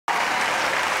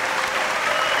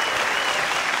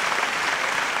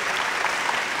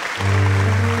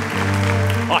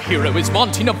hero is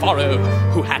Monty Navarro,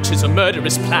 who hatches a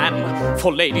murderous plan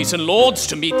for ladies and lords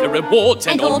to meet their rewards,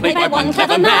 and all played by one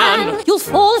clever man. You'll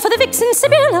fall for the vixen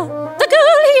Sibylla, the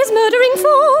girl he is murdering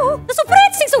for. The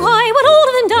soubrette sings so high, when all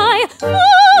of them die.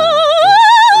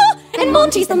 Oh, and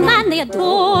Monty's the man they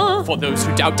adore. For those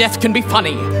who doubt death can be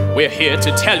funny, we're here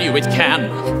to tell you it can.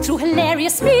 Through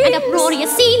hilarious means and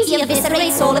uproarious scenes, he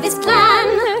eviscerates all of his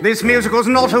clan. This musical's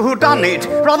not a whodunit.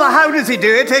 Rather, how does he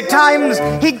do it? At times,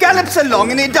 he gallops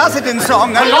along and he does it in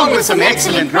song, along with some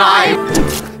excellent rhyme.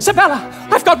 Sabella,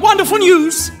 I've got wonderful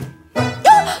news.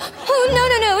 Oh,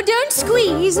 no, don't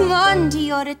squeeze, Monty,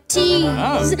 you're a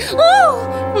tease.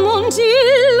 Oh, Monty,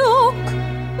 look,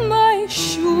 my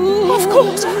shoes. Of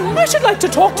course, I should like to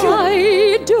talk to you.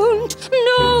 I don't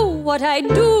know what I'd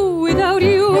do without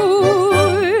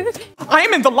you. I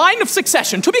am in the line of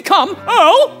succession to become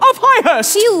Earl of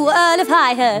Highhurst. You, Earl of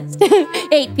Highhurst.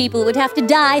 8 people would have to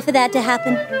die for that to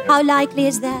happen. How likely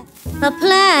is that? A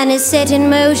plan is set in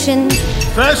motion.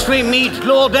 First we meet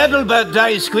Lord Ethelbert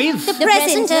Dysquith, The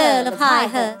present Earl of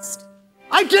Highhurst.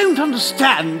 I don't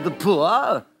understand the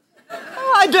poor.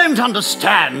 I don't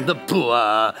understand the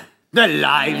poor. The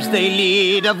lives they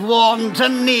lead of want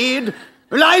and need.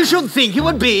 Well, I should think it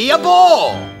would be a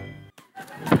bore.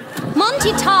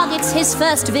 Monty targets his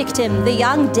first victim, the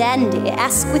young dandy,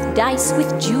 Asquith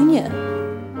Dysquith Jr.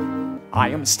 I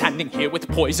am standing here with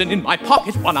poison in my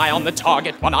pocket. One eye on the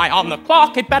target, one eye on the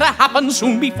clock. It better happen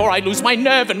soon before I lose my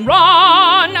nerve and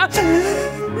run.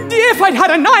 If I'd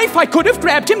had a knife, I could have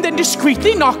grabbed him, then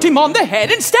discreetly knocked him on the head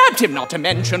and stabbed him. Not to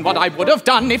mention what I would have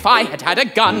done if I had had a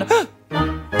gun.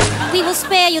 We will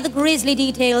spare you the grisly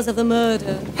details of the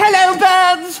murder. Hello,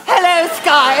 birds. Hello,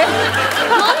 sky.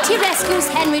 Monty rescues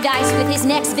Henry Dice with his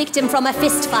next victim from a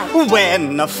fist fight.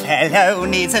 When a fellow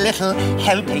needs a little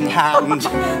helping hand,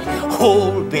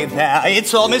 who'll be there?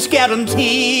 It's almost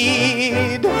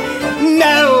guaranteed.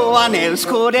 No one else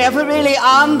could ever really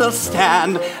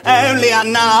understand. Only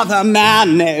another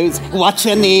man knows what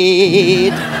you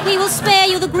need. We will spare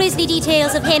you the grisly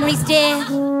details of Henry's death.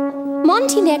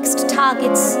 Monty next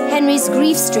targets Henry's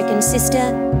grief-stricken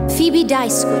sister, Phoebe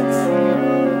Dysquith.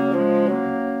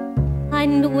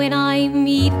 And when I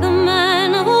meet the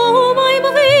man of whom I'm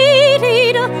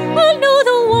awaited, I'll know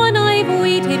the one I've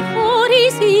waited for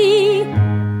is he.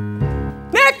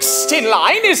 Next in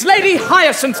line is Lady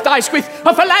Hyacinth Dysquith,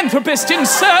 a philanthropist in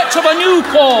search of a new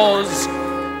cause.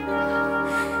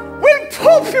 We'll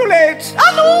populate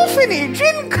an orphanage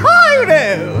in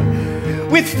Cairo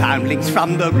with foundlings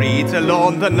from the reeds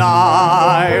along the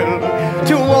Nile,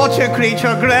 to watch a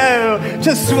creature grow,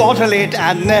 to swaddle it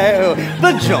and know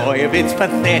the joy of its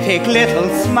pathetic little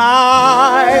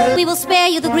smile. We will spare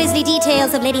you the grisly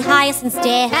details of Lady Hyacinth's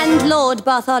death and Lord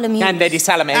Bartholomew. And Lady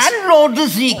Salamis. And Lord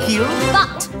Ezekiel.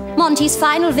 But Monty's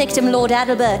final victim, Lord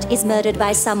Adalbert, is murdered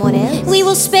by someone else. We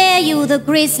will spare you the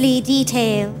grisly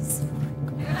details.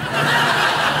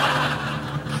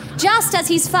 Just as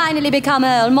he's finally become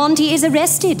Earl, Monty is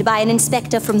arrested by an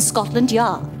inspector from Scotland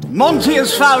Yard. Monty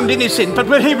is found innocent, but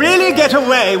will he really get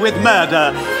away with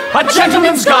murder? A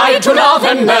Gentleman's Guide to Love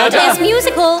and Murder. There's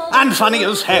musical. And funny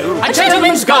as hell. A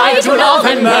Gentleman's Guide to Love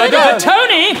and Murder.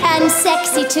 Tony. And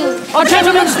sexy too. A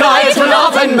Gentleman's Guide to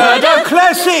Love and Murder.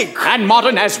 Classic. And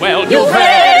modern as well. You've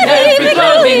read every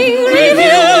glowing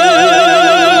review.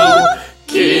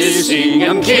 Kissing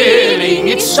and killing,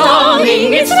 it's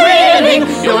stunning, it's thrilling.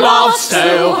 You'll laugh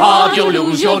so hard you'll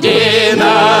lose your dinner.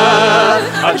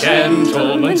 A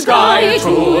Gentleman's Guide to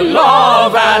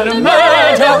Love and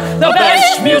Murder, the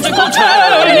best musical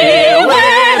Tony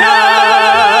winner.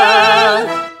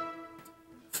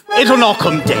 It'll knock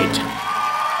 'em dead.